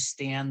or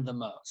understand the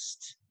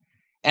most?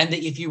 And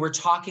that if you were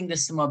talking to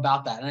someone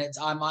about that, and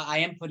I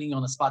am putting you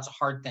on the spot, it's a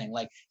hard thing.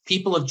 Like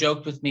people have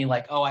joked with me,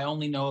 like, oh, I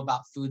only know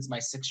about foods my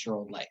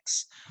 6-year-old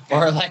likes,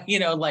 or like,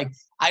 like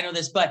I know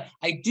this, but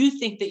I do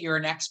think that you're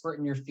an expert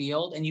in your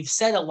field, and you've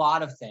said a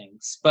lot of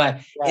things. But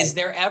right. Is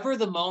there ever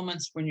the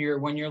moments when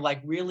you're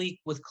like really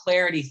with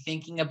clarity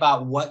thinking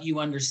about what you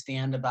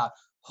understand about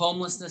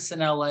homelessness in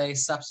LA,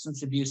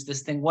 substance abuse,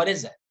 this thing? What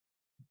is it?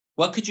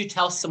 What could you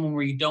tell someone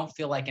where you don't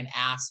feel like an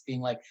ass being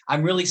like,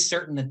 I'm really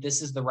certain that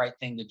this is the right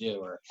thing to do,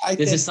 or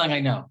this is something I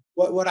know?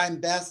 What I'm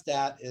best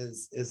at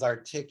is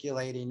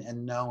articulating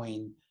and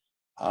knowing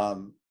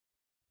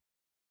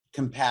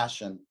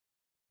compassion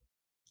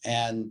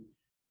and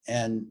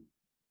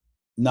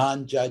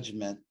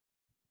non-judgment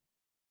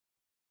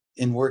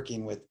in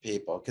working with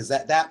people, because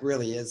that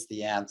really is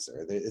the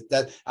answer.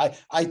 That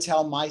I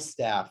tell my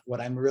staff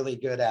what I'm really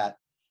good at: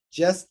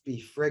 just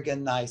be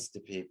friggin' nice to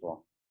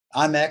people.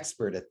 I'm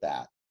expert at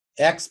that,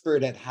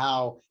 expert at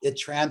how it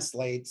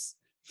translates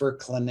for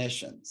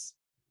clinicians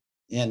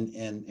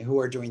in who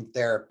are doing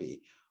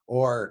therapy,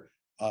 or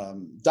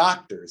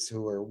doctors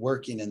who are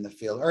working in the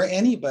field, or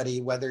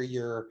anybody, whether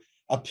you're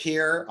a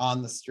peer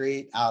on the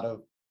street out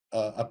of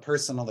a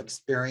personal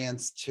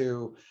experience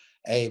to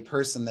a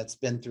person that's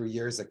been through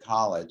years of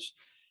college.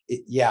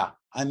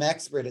 I'm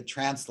expert at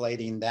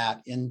translating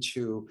that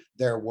into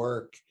their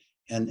work,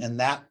 and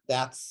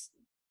that's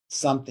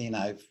something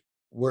I've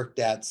worked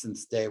at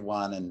since day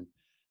one,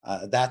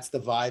 and that's the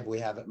vibe we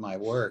have at my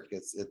work.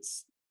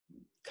 It's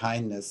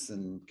kindness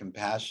and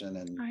compassion,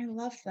 and I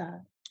love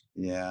that.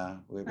 Yeah,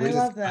 we're I just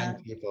love kind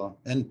that. people,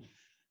 and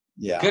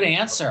yeah, good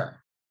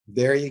answer.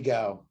 There you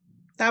go.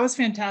 That was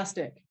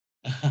fantastic.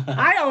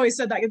 I always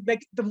said that,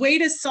 like, the way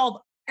to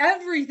solve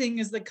everything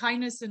is the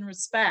kindness and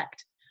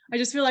respect. I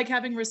just feel like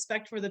having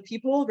respect for the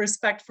people,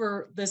 respect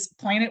for this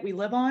planet we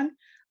live on.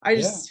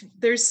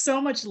 There's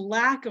so much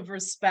lack of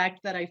respect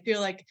that I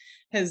feel like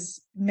has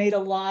made a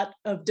lot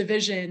of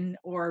division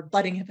or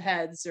butting of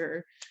heads,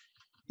 or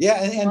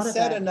and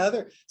said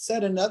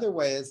another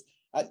way is,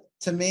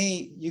 to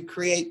me, you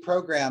create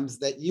programs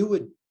that you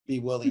would be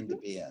willing to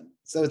be in.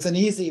 So it's an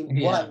easy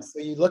one. So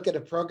you look at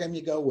a program,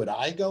 you go, would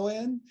I go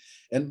in?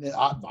 And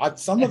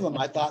some of them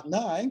I thought,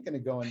 no, I ain't going to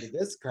go into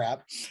this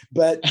crap.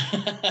 But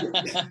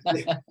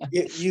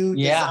you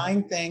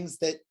design things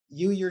that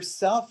you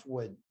yourself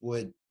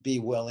would be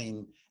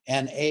willing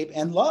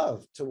and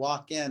love to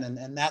walk in.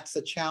 And that's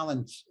a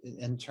challenge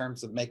in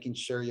terms of making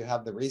sure you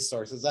have the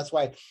resources. That's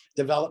why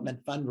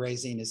development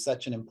fundraising is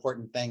such an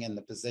important thing in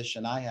the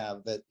position I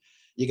have, that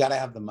you got to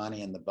have the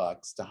money in the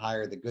bucks to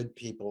hire the good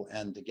people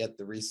and to get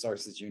the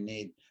resources you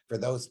need for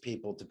those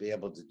people to be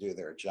able to do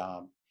their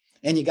job.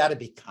 And you got to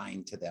be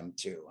kind to them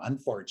too,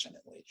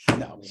 unfortunately.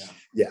 No.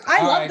 Yeah.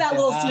 I love that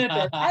little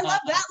snippet. I love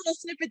that little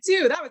snippet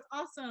too. That was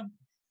awesome.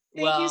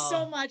 Thank you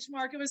so much,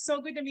 Mark. It was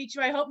so good to meet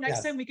you. I hope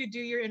next time we could do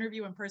your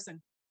interview in person.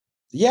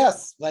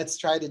 Yes, let's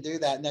try to do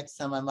that. Next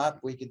time I'm up,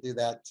 we could do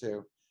that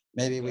too.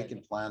 Maybe we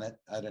can plan it.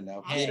 I don't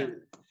know. Hey.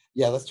 Peter.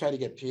 Yeah, let's try to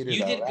get Peter.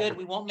 You did good.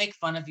 We won't make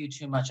fun of you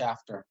too much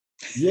after.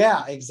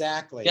 Yeah,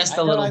 exactly. Just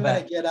a little bit. I'm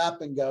going to get up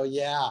and go,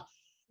 yeah,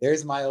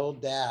 there's my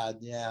old dad.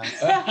 Yeah.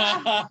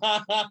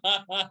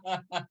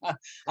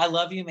 I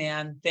love you,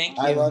 man. Thank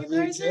you. I love you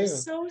guys too. Are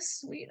so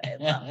sweet. I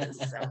love this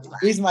so much.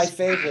 He's my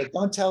favorite.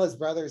 Don't tell his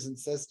brothers and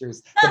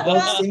sisters. They're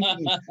both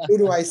thinking, who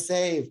do I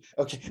save?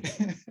 Okay.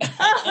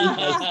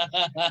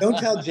 Don't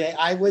tell James.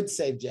 I would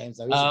save James.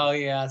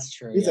 Yeah, that's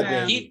true. He's a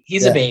baby.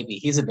 He's a baby.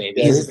 He's a baby.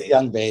 Yeah, he's a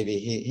young baby.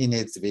 He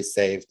needs to be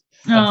saved.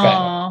 Okay.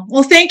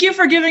 Well, thank you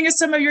for giving us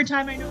some of your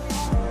time. I know.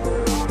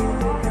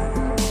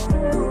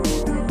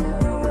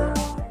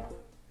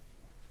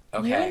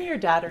 Okay. You and your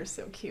dad are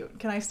so cute.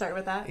 Can I start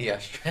with that?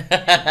 Yes.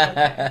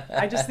 Okay.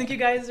 I just think you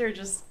guys are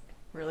just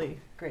really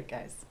great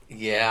guys.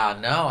 Yeah,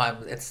 no,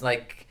 it's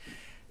like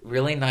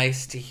really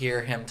nice to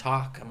hear him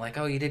talk. I'm like,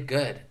 oh, you did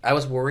good. I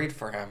was worried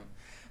for him.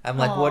 I'm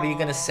like, what are you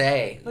going to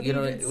say? What are you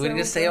going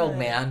to say, old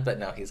man? But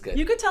no, he's good.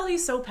 You could tell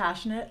he's so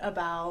passionate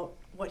about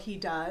what he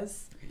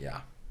does.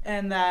 Yeah.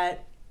 And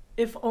that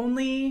if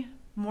only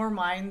more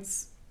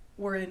minds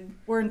were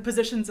in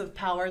positions of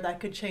power that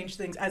could change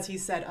things, as he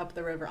said, up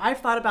the river. I've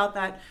thought about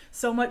that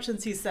so much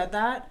since he said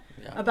that,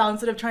 about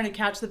instead of trying to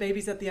catch the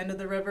babies at the end of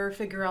the river,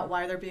 figure out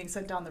why they're being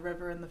sent down the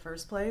river in the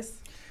first place.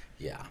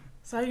 Yeah.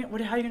 So how are you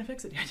going to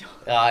fix it, Daniel?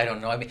 I don't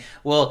know. I mean,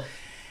 well,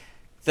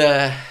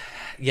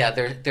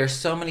 there's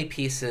so many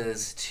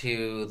pieces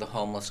to the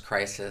homeless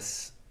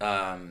crisis.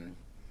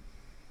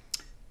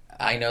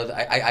 I know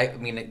that I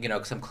mean, you know,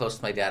 because I'm close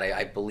to my dad,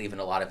 I believe in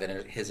a lot of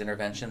his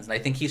interventions, and I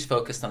think he's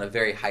focused on a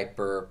very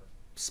hyper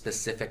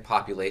specific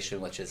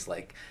population, which is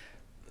like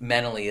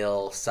mentally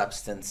ill,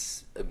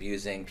 substance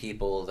abusing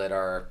people that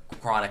are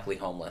chronically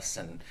homeless,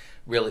 and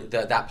really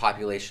that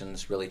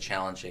population's really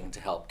challenging to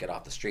help get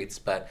off the streets.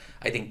 But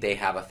I think they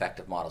have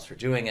effective models for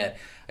doing it.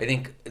 I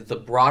think the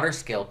broader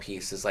scale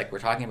piece is like we're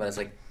talking about is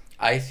like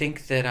I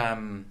think that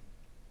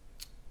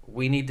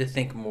we need to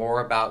think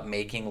more about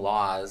making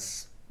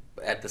laws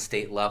at the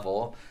state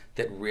level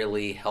that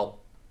really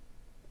help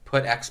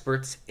put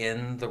experts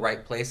in the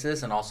right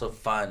places and also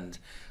fund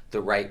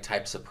the right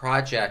types of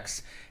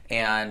projects.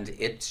 And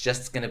it's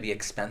just going to be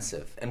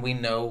expensive. And we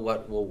know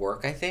what will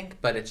work, I think,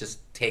 but it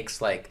just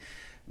takes like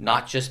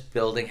not just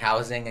building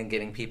housing and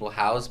getting people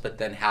housed, but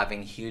then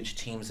having huge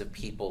teams of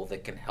people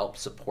that can help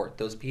support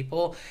those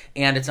people.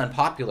 And it's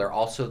unpopular.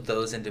 Also,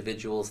 those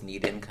individuals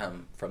need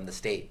income from the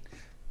state,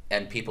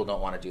 and people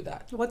don't want to do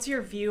that. What's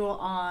your view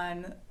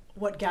on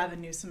what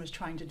Gavin Newsom is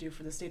trying to do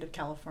for the state of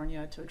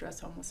California to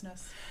address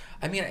homelessness?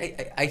 I mean,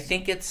 I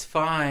think it's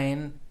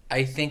fine.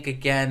 I think,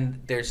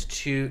 again,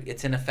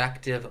 it's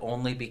ineffective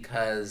only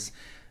because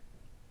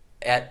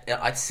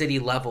at city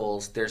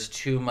levels, there's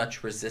too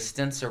much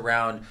resistance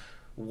around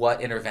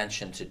what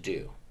intervention to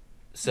do.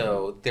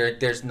 So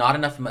there's not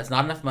enough, it's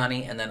not enough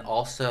money, and then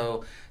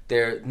also we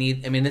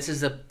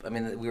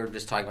were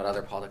just talking about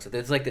other politics.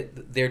 It's like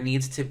there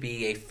needs to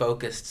be a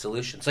focused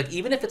solution. So like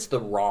even if it's the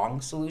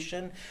wrong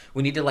solution,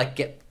 we need to like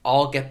get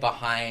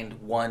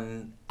behind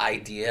one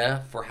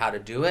idea for how to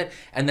do it,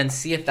 and then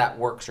see if that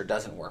works or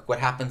doesn't work. What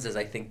happens is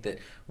I think that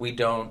we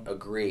don't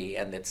agree,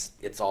 and it's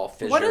all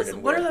fissured.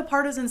 What are the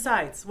partisan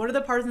sides? What are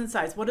the partisan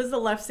sides? What does the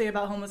left say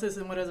about homelessness,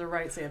 and what does the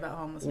right say about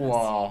homelessness?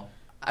 Well,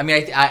 I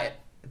mean,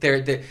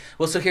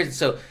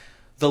 so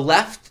the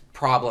left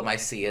problem I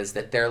see is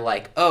that they're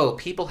like, oh,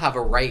 people have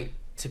a right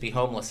to be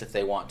homeless if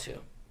they want to,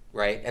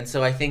 right? And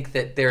so I think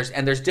that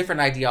there's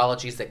different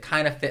ideologies that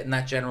kind of fit in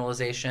that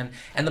generalization.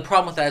 And the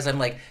problem with that is I'm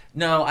like,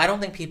 no, I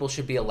don't think people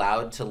should be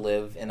allowed to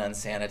live in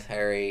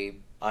unsanitary,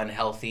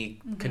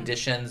 unhealthy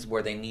conditions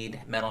where they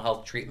need mental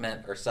health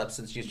treatment or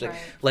substance use. Right.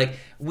 Like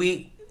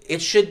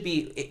it should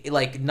be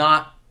like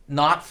not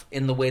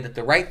in the way that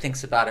the right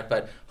thinks about it,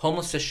 but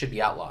homelessness should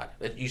be outlawed.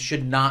 You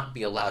should not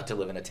be allowed to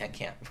live in a tent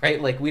camp,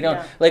 right? Like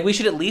we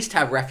should at least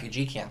have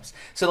refugee camps.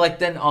 So like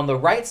then on the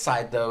right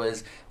side though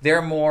is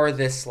they're more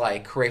this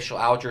like Horatio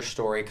Alger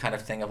story kind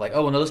of thing of like,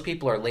 oh, well, those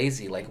people are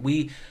lazy. Like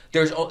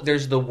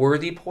there's the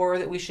worthy poor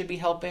that we should be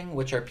helping,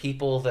 which are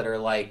people that are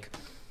like,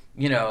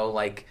 you know,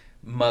 like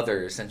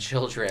mothers and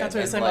children. That's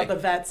what you're saying about the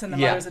vets and the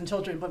mothers and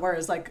children, but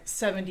whereas like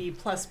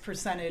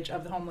 70+%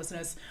 of the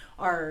homelessness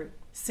are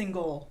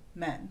single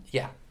men.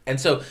 Yeah.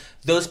 And so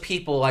those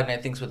people, I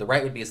think what the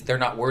right would be is they're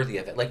not worthy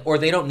of it. Like, or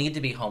they don't need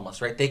to be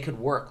homeless, right? They could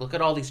work. Look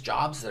at all these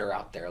jobs that are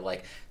out there.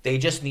 Like, they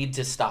just need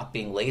to stop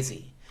being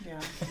lazy. Yeah.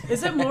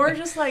 Is it more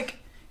just like,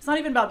 it's not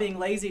even about being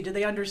lazy. Do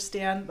they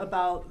understand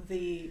about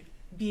the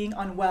being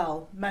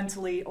unwell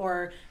mentally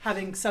or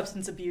having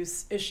substance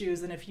abuse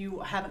issues? And if you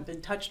haven't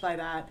been touched by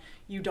that,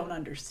 you don't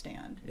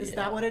understand. Is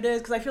that what it is?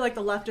 Because I feel like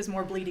the left is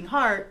more bleeding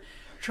heart,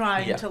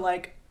 trying to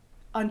like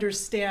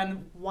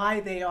understand why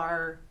they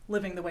are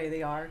living the way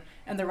they are,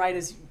 and the right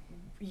is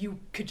you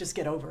could just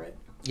get over it.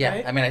 Yeah,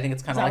 right? I mean, I think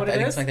it's kind of like that. I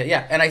think it's like that.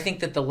 Yeah, and I think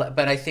that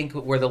but I think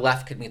where the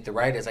left could meet the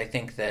right is I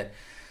think that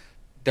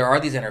there are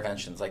these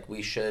interventions like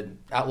we should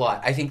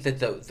outlaw. I think that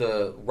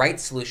the right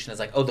solution is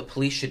like, oh, the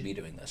police should be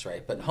doing this,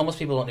 right? But homeless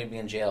people don't need to be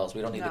in jails.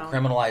 We don't need to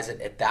criminalize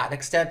it at that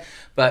extent,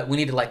 but we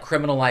need to like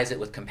criminalize it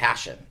with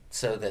compassion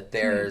so that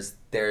there's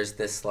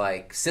this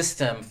like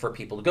system for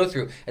people to go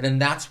through. And then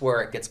that's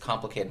where it gets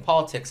complicated in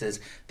politics is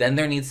then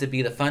there needs to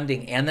be the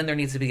funding and then there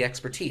needs to be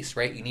expertise,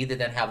 right? You need to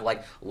then have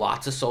like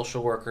lots of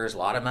social workers, a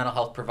lot of mental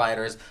health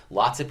providers,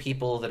 lots of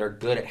people that are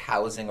good at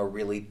housing a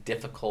really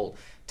difficult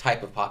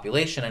type of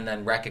population, and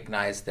then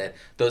recognize that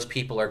those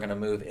people are going to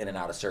move in and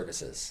out of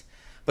services.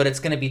 But it's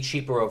going to be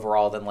cheaper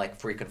overall than like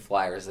frequent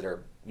flyers that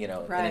are, you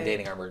know,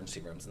 inundating our emergency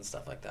rooms and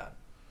stuff like that.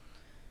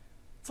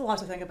 It's a lot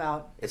to think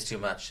about. It's too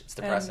much. It's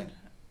depressing.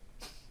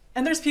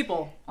 And there's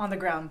people on the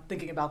ground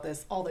thinking about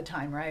this all the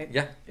time, right?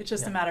 Yeah. It's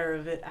just a matter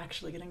of it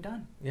actually getting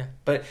done. Yeah.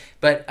 But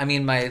I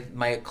mean,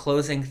 my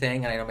closing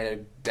thing, and I know my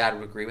dad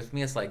would agree with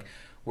me, is like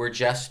we're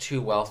just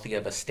too wealthy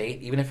of a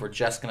state, even if we're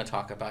just going to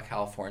talk about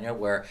California,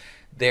 where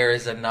there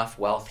is enough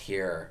wealth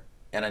here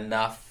and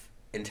enough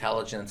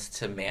intelligence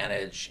to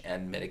manage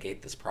and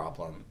mitigate this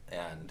problem.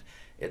 And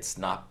it's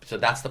not, so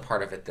that's the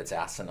part of it that's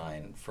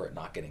asinine for it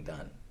not getting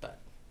done. But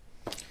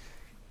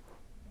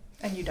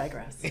and you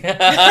digress.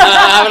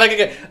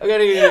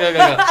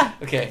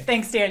 Okay.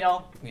 Thanks,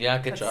 Daniel. Yeah,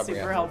 good job, Brianna.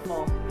 Super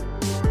helpful.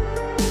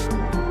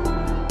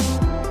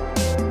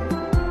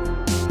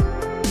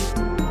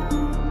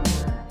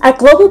 At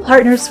Global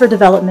Partners for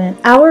Development,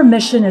 our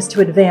mission is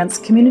to advance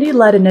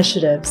community-led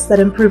initiatives that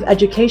improve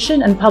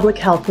education and public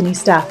health in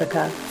East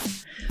Africa.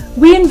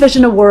 We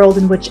envision a world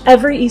in which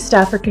every East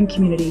African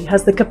community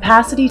has the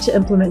capacity to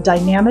implement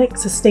dynamic,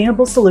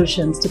 sustainable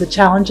solutions to the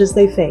challenges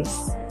they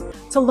face.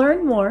 To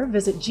learn more,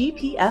 visit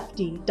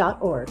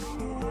gpfd.org.